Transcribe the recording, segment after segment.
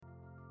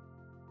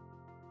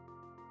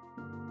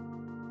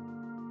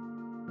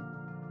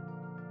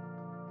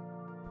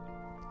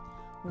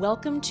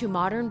Welcome to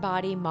Modern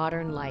Body,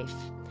 Modern Life,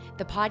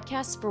 the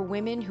podcast for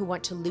women who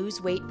want to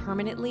lose weight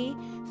permanently,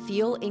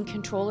 feel in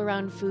control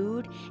around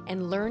food,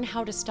 and learn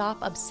how to stop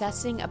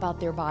obsessing about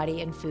their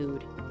body and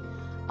food.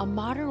 A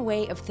modern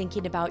way of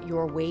thinking about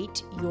your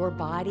weight, your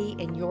body,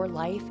 and your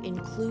life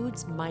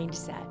includes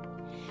mindset.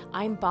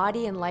 I'm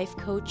body and life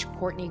coach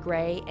Courtney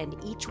Gray,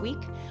 and each week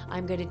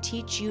I'm going to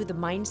teach you the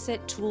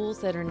mindset tools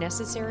that are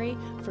necessary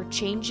for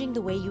changing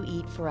the way you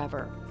eat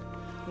forever.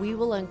 We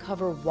will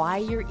uncover why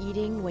you're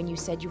eating when you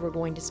said you were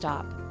going to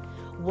stop,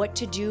 what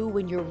to do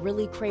when you're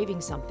really craving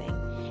something,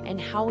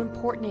 and how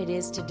important it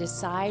is to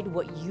decide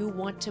what you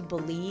want to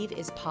believe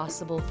is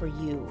possible for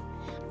you.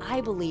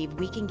 I believe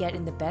we can get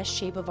in the best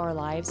shape of our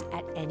lives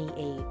at any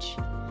age.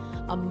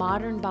 A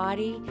modern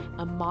body,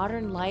 a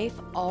modern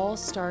life all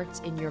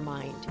starts in your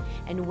mind.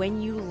 And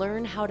when you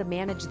learn how to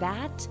manage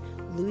that,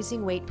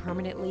 losing weight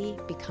permanently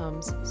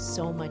becomes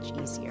so much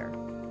easier.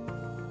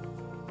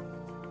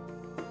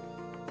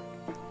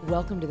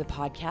 Welcome to the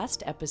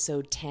podcast,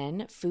 episode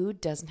 10,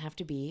 Food Doesn't Have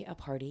to Be a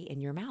Party in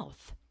Your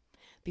Mouth.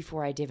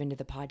 Before I dive into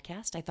the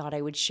podcast, I thought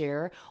I would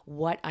share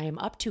what I am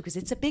up to because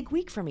it's a big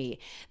week for me.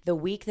 The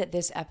week that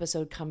this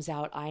episode comes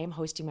out, I am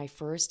hosting my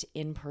first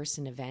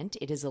in-person event.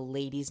 It is a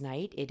ladies'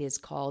 night. It is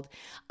called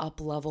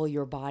Up-Level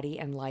Your Body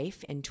and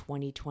Life in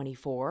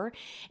 2024,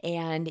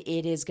 and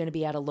it is going to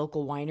be at a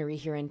local winery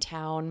here in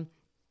town.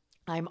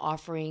 I'm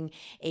offering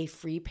a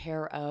free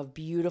pair of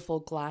beautiful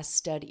glass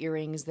stud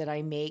earrings that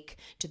I make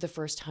to the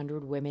first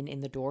 100 women in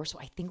the door. So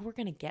I think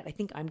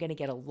I'm going to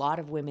get a lot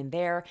of women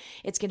there.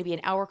 It's going to be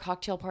an hour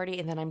cocktail party,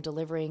 and then I'm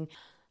delivering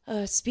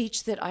a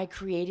speech that I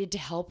created to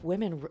help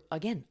women,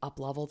 again,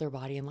 up-level their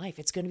body and life.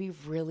 It's going to be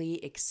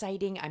really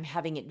exciting. I'm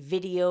having it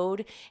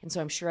videoed, and so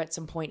I'm sure at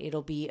some point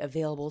it'll be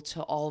available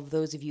to all of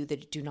those of you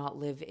that do not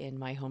live in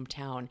my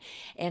hometown.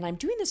 And I'm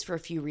doing this for a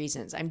few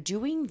reasons. I'm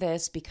doing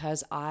this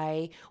because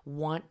I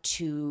want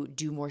to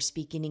do more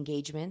speaking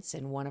engagements,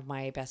 and one of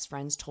my best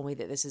friends told me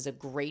that this is a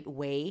great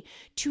way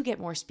to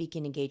get more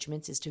speaking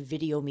engagements is to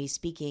video me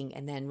speaking,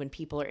 and then when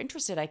people are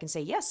interested, I can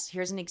say, yes,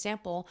 here's an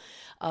example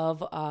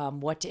of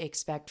what to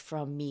expect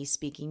from me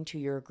speaking to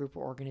your group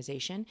or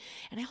organization.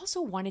 And I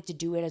also wanted to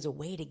do it as a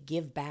way to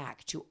give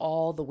back to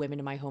all the women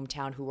in my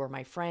hometown who are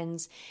my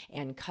friends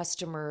and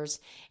customers.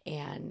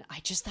 And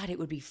I just thought it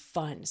would be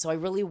fun. So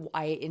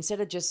I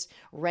instead of just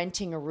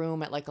renting a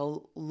room at like a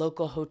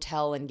local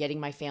hotel and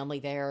getting my family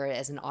there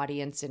as an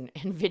audience and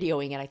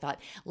videoing it, I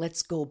thought,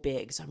 let's go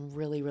big. So I'm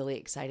really, really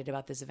excited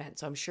about this event.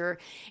 So I'm sure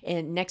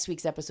in next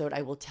week's episode,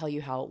 I will tell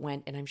you how it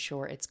went, and I'm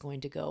sure it's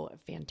going to go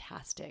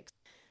fantastic.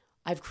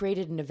 I've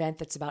created an event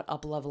that's about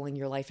up-leveling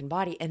your life and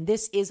body, and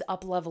this is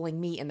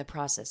up-leveling me in the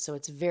process. So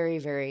it's very,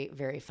 very,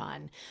 very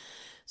fun.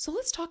 So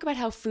let's talk about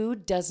how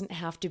food doesn't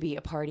have to be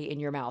a party in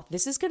your mouth.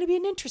 This is going to be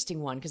an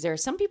interesting one because there are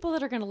some people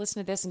that are going to listen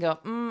to this and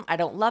go, I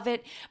don't love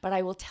it. But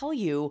I will tell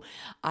you,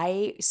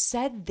 I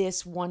said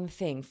this one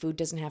thing, food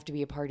doesn't have to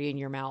be a party in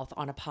your mouth,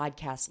 on a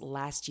podcast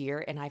last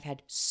year. And I've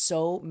had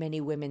so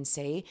many women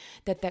say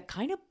that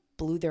kind of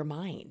blew their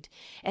mind.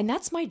 And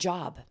that's my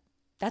job.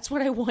 That's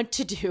what I want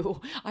to do.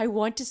 I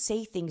want to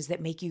say things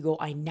that make you go,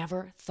 I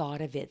never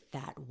thought of it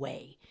that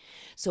way.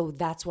 So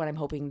that's what I'm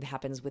hoping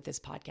happens with this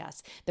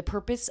podcast. The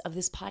purpose of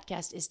this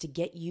podcast is to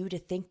get you to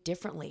think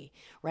differently,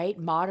 right?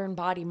 Modern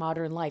body,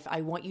 modern life.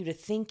 I want you to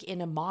think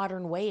in a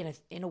modern way,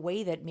 in a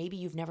way that maybe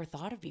you've never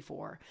thought of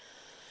before.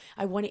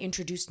 I want to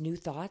introduce new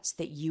thoughts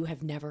that you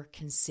have never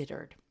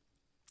considered,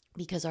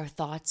 because our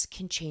thoughts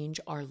can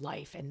change our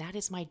life. And that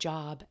is my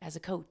job as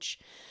a coach.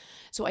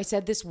 So I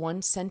said this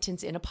one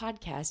sentence in a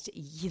podcast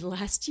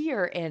last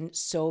year, and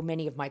so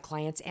many of my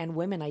clients and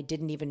women I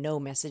didn't even know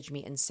messaged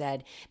me and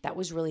said, that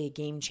was really a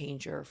game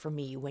changer for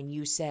me when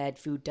you said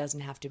food doesn't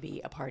have to be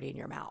a party in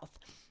your mouth.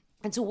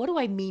 And so what do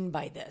I mean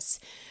by this?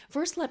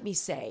 First, let me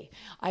say,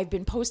 I've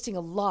been posting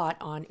a lot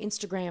on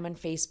Instagram and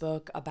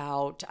Facebook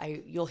about,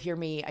 you'll hear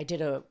me, I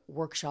did a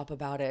workshop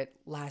about it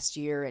last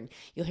year, and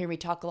you'll hear me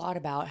talk a lot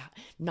about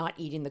not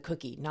eating the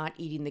cookie, not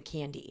eating the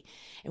candy.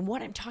 And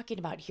what I'm talking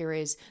about here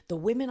is the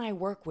women I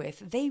work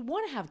with, they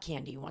want to have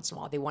candy once in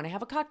a while. They want to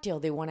have a cocktail,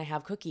 they want to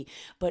have cookie,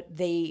 but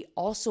they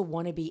also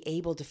want to be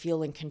able to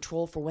feel in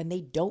control for when they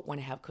don't want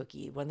to have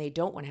cookie, when they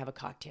don't want to have a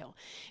cocktail,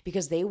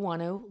 because they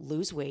want to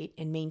lose weight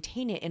and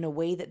maintain it in a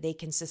way that they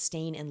can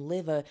sustain and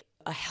live a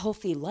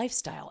healthy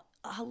lifestyle,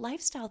 a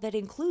lifestyle that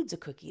includes a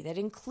cookie, that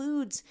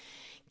includes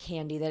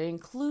candy, that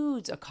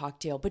includes a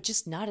cocktail, but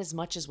just not as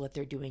much as what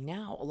they're doing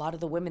now. A lot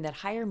of the women that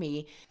hire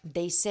me,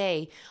 they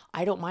say,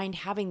 I don't mind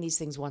having these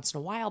things once in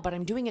a while, but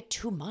I'm doing it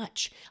too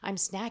much. I'm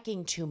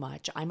snacking too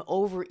much. I'm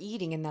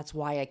overeating, and that's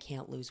why I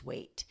can't lose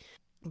weight.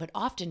 But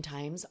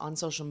oftentimes on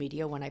social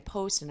media, when I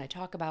post and I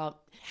talk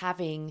about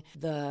having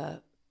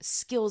the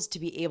skills to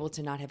be able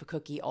to not have a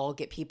cookie, I'll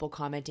get people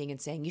commenting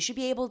and saying, you should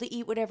be able to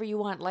eat whatever you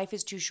want. Life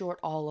is too short,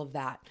 all of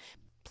that.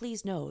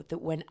 Please know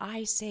that when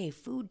I say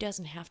food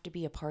doesn't have to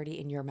be a party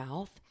in your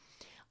mouth,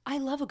 I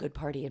love a good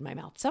party in my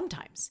mouth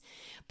sometimes.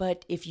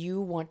 But if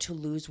you want to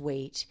lose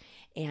weight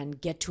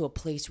and get to a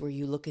place where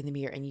you look in the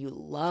mirror and you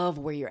love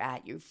where you're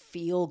at, you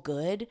feel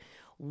good,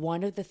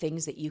 one of the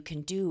things that you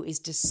can do is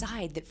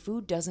decide that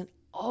food doesn't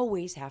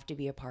always have to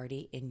be a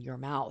party in your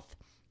mouth.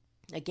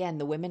 Again,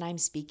 the women I'm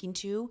speaking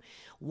to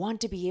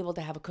want to be able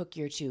to have a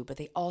cookie or two, but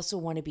they also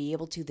want to be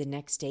able to the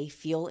next day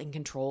feel in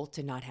control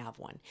to not have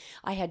one.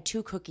 I had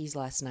 2 cookies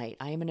last night.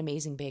 I am an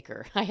amazing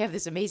baker. I have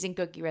this amazing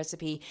cookie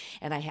recipe,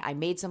 and I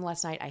made some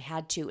last night. I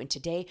had 2, and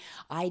today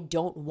I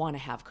don't want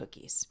to have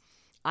cookies.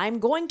 I'm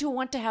going to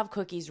want to have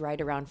cookies right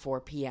around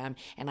 4 p.m.,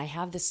 and I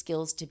have the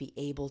skills to be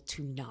able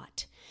to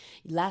not.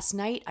 Last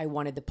night, I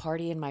wanted the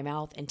party in my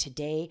mouth, and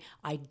today,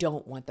 I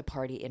don't want the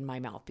party in my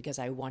mouth because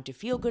I want to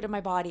feel good in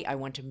my body. I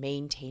want to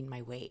maintain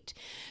my weight.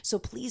 So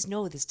please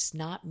know this does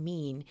not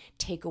mean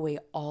take away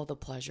all the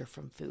pleasure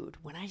from food.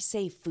 When I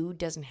say food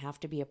doesn't have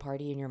to be a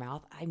party in your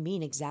mouth, I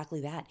mean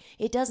exactly that.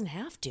 It doesn't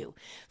have to.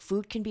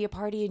 Food can be a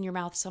party in your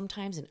mouth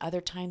sometimes, and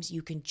other times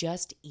you can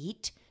just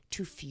eat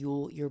to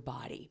fuel your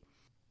body.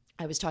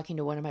 I was talking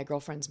to one of my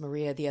girlfriends,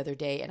 Maria, the other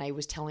day, and I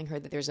was telling her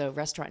that there's a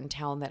restaurant in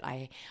town that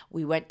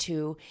we went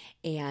to,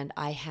 and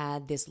I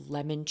had this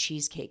lemon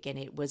cheesecake, and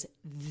it was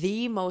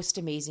the most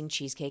amazing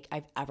cheesecake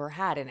I've ever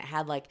had. And it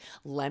had like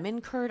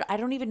lemon curd. I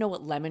don't even know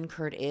what lemon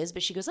curd is,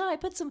 but she goes, "Oh, I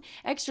put some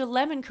extra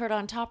lemon curd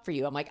on top for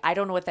you." I'm like, I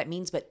don't know what that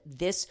means, but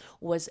this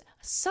was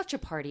such a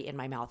party in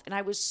my mouth, and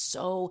I was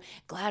so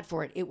glad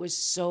for it. It was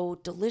so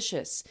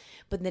delicious.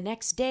 But the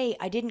next day,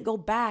 I didn't go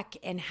back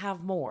and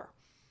have more.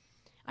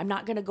 I'm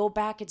not going to go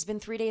back. It's been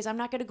 3 days. I'm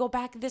not going to go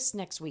back this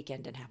next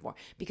weekend and have more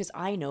because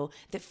I know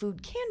that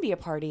food can be a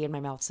party in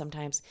my mouth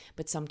sometimes,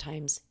 but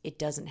sometimes it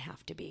doesn't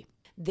have to be.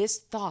 This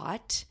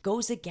thought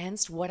goes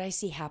against what I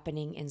see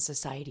happening in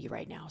society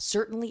right now,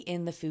 certainly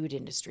in the food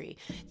industry.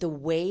 The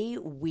way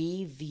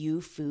we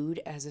view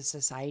food as a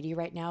society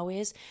right now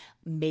is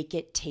make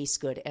it taste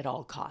good at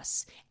all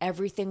costs.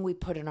 Everything we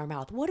put in our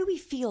mouth, what do we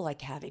feel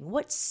like having?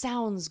 What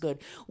sounds good?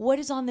 What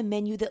is on the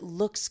menu that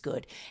looks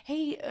good?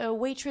 Hey,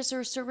 waitress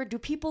or server, do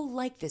people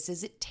like this?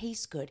 Does it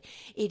taste good?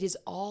 It is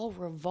all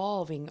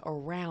revolving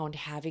around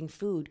having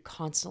food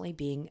constantly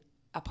being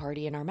a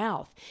party in our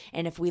mouth.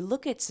 And if we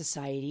look at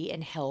society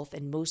and health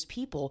and most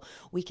people,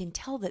 we can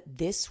tell that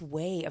this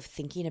way of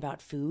thinking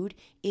about food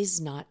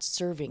is not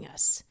serving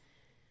us.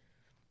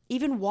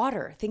 Even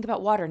water. Think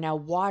about water. Now,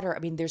 water,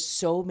 there's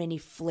so many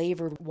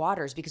flavored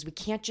waters because we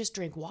can't just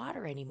drink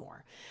water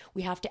anymore.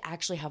 We have to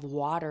actually have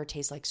water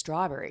taste like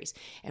strawberries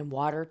and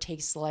water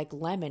tastes like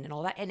lemon and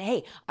all that. And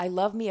hey, I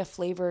love me a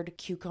flavored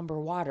cucumber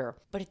water,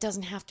 but it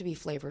doesn't have to be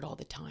flavored all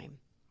the time.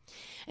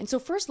 And so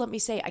first, let me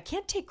say, I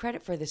can't take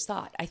credit for this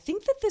thought. I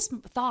think that this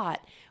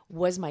thought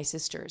was my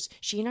sister's.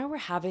 She and I were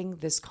having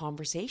this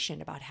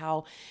conversation about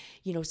how,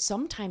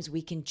 sometimes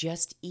we can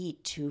just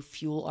eat to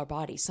fuel our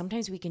bodies.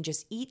 Sometimes we can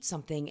just eat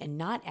something and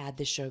not add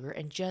the sugar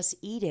and just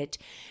eat it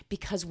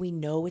because we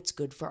know it's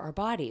good for our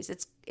bodies.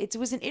 It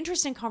was an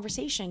interesting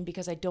conversation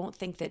because I don't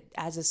think that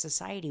as a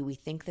society we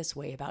think this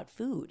way about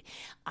food.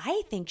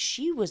 I think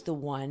she was the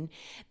one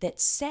that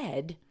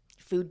said,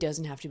 food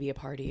doesn't have to be a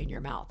party in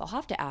your mouth. I'll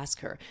have to ask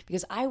her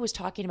because I was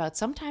talking about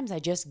sometimes I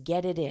just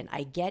get it in.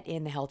 I get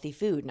in the healthy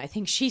food. And I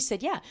think she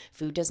said, yeah,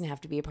 food doesn't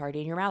have to be a party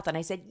in your mouth. And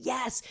I said,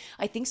 yes.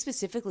 I think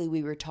specifically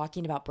we were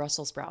talking about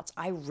Brussels sprouts.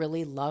 I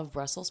really love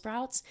Brussels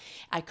sprouts.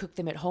 I cook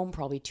them at home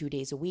probably 2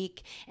 days a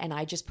week. And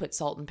I just put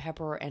salt and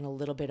pepper and a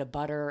little bit of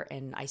butter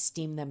and I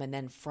steam them and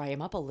then fry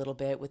them up a little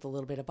bit with a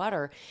little bit of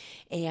butter.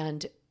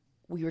 And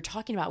we were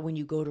talking about when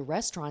you go to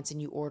restaurants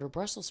and you order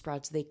Brussels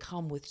sprouts, they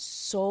come with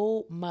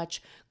so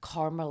much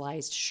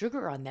caramelized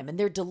sugar on them and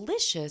they're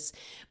delicious,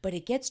 but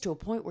it gets to a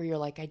point where you're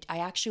like, I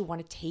actually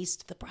want to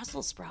taste the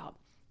Brussels sprout.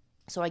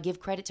 So I give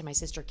credit to my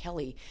sister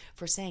Kelly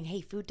for saying, hey,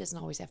 food doesn't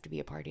always have to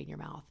be a party in your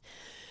mouth.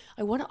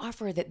 I want to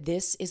offer that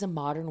this is a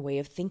modern way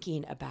of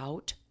thinking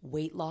about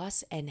weight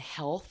loss and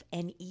health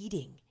and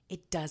eating.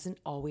 It doesn't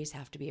always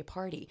have to be a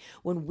party.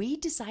 When we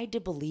decide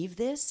to believe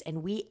this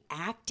and we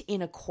act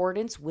in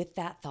accordance with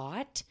that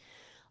thought,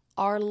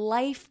 our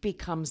life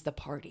becomes the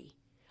party.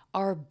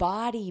 Our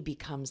body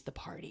becomes the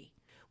party.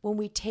 When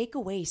we take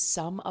away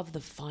some of the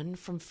fun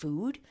from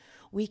food,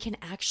 we can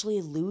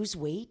actually lose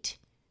weight,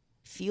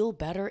 feel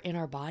better in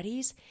our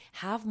bodies,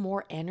 have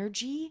more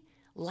energy,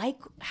 like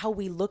how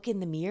we look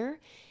in the mirror.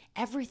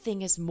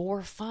 Everything is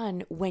more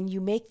fun when you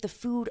make the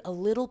food a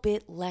little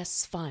bit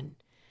less fun.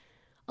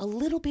 A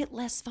little bit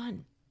less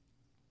fun.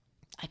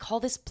 I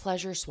call this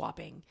pleasure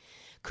swapping.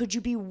 Could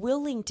you be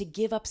willing to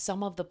give up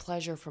some of the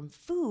pleasure from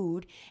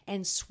food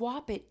and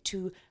swap it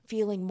to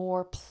feeling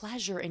more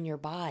pleasure in your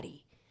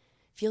body?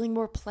 Feeling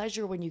more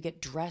pleasure when you get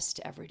dressed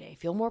every day.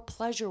 Feel more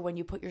pleasure when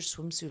you put your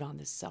swimsuit on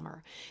this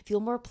summer. Feel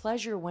more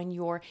pleasure when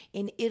you're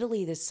in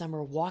Italy this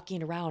summer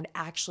walking around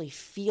actually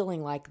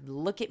feeling like,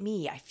 look at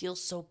me, I feel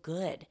so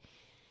good.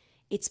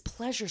 It's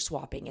pleasure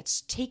swapping.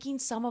 It's taking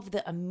some of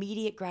the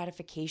immediate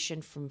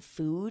gratification from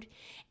food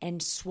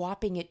and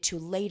swapping it to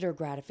later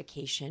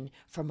gratification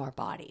from our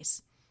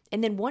bodies.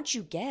 And then once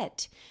you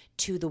get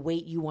to the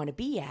weight you want to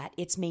be at,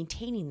 it's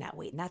maintaining that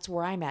weight. And that's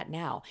where I'm at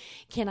now.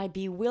 Can I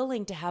be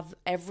willing to have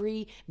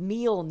every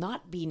meal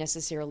not be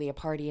necessarily a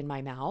party in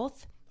my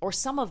mouth? or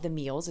some of the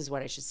meals is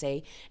what I should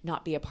say,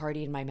 not be a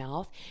party in my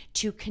mouth,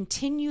 to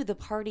continue the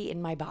party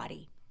in my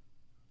body,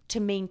 to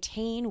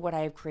maintain what I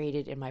have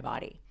created in my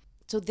body.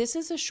 So this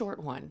is a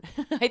short one.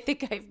 I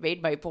think I've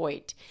made my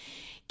point.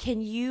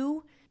 Can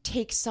you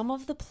take some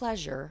of the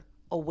pleasure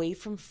away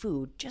from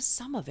food, just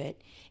some of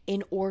it,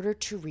 in order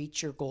to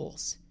reach your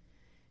goals?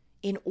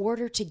 In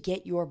order to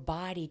get your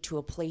body to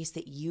a place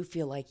that you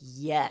feel like,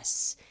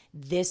 yes,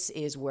 this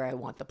is where I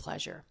want the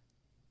pleasure.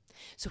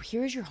 So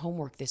here's your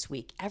homework this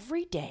week.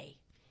 Every day,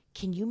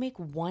 can you make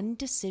one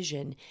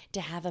decision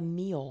to have a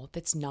meal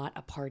that's not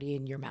a party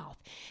in your mouth?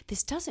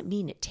 This doesn't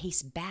mean it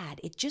tastes bad.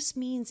 It just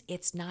means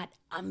it's not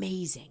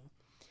amazing.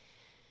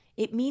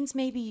 It means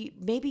maybe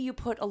you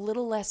put a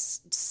little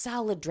less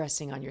salad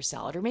dressing on your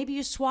salad, or maybe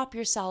you swap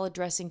your salad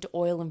dressing to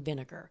oil and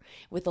vinegar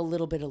with a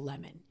little bit of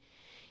lemon.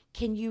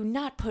 Can you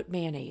not put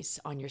mayonnaise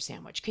on your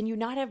sandwich? Can you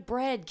not have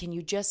bread? Can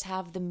you just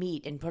have the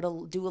meat and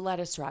do a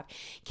lettuce wrap?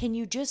 Can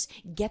you just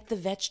get the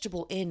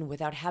vegetable in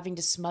without having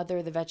to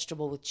smother the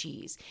vegetable with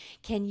cheese?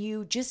 Can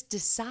you just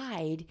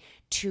decide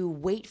to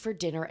wait for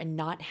dinner and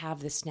not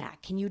have the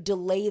snack? Can you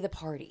delay the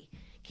party?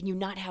 Can you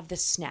not have the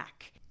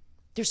snack?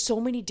 There's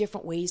so many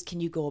different ways can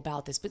you go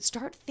about this, but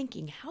start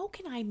thinking, how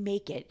can I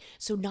make it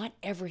so not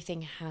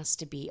everything has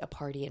to be a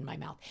party in my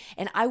mouth?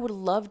 And I would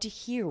love to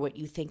hear what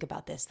you think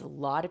about this. A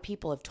lot of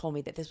people have told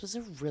me that this was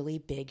a really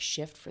big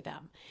shift for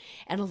them.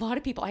 And a lot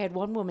of people, I had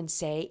one woman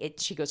say it,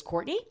 she goes,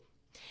 Courtney,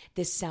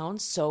 this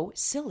sounds so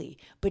silly,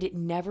 but it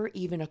never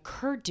even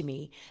occurred to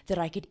me that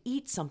I could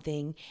eat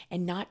something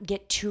and not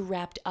get too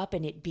wrapped up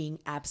in it being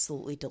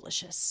absolutely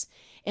delicious.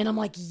 And I'm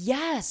like,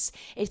 yes,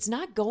 it's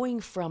not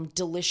going from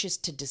delicious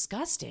to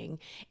disgusting.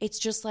 It's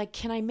just like,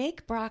 can I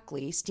make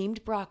broccoli,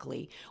 steamed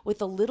broccoli,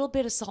 with a little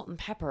bit of salt and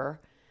pepper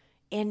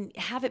and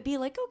have it be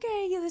like,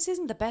 okay, yeah, this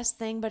isn't the best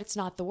thing, but it's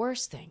not the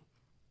worst thing.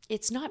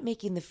 It's not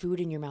making the food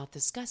in your mouth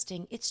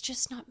disgusting. It's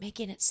just not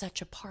making it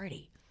such a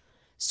party.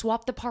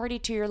 Swap the party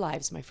to your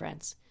lives, my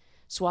friends.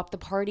 Swap the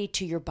party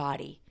to your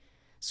body.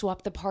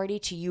 Swap the party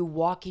to you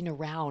walking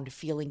around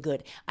feeling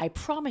good. I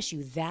promise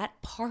you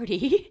that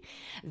party,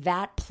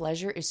 that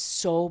pleasure is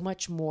so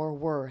much more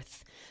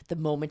worth the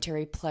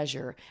momentary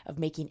pleasure of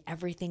making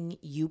everything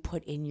you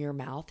put in your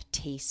mouth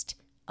taste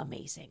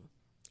amazing.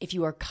 If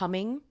you are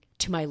coming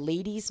to my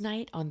ladies'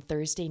 night on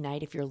Thursday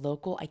night, if you're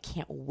local, I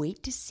can't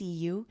wait to see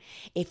you.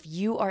 If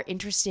you are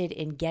interested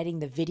in getting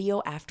the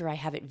video after I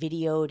have it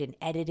videoed and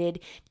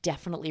edited,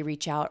 definitely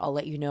reach out. I'll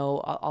let you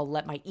know. I'll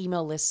let my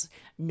email list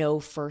know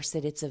first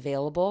that it's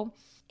available,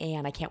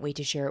 and I can't wait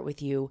to share it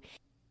with you.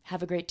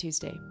 Have a great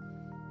Tuesday.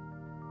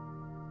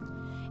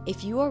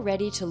 If you are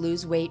ready to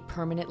lose weight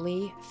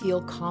permanently,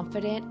 feel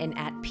confident and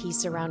at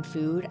peace around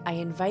food, I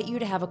invite you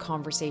to have a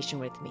conversation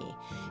with me.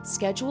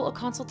 Schedule a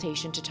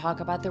consultation to talk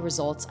about the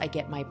results I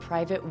get my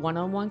private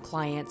one-on-one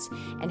clients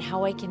and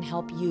how I can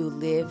help you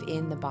live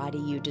in the body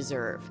you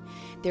deserve.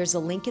 There's a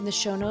link in the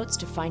show notes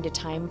to find a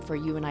time for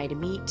you and I to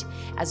meet,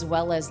 as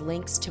well as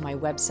links to my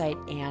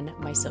website and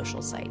my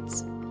social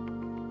sites.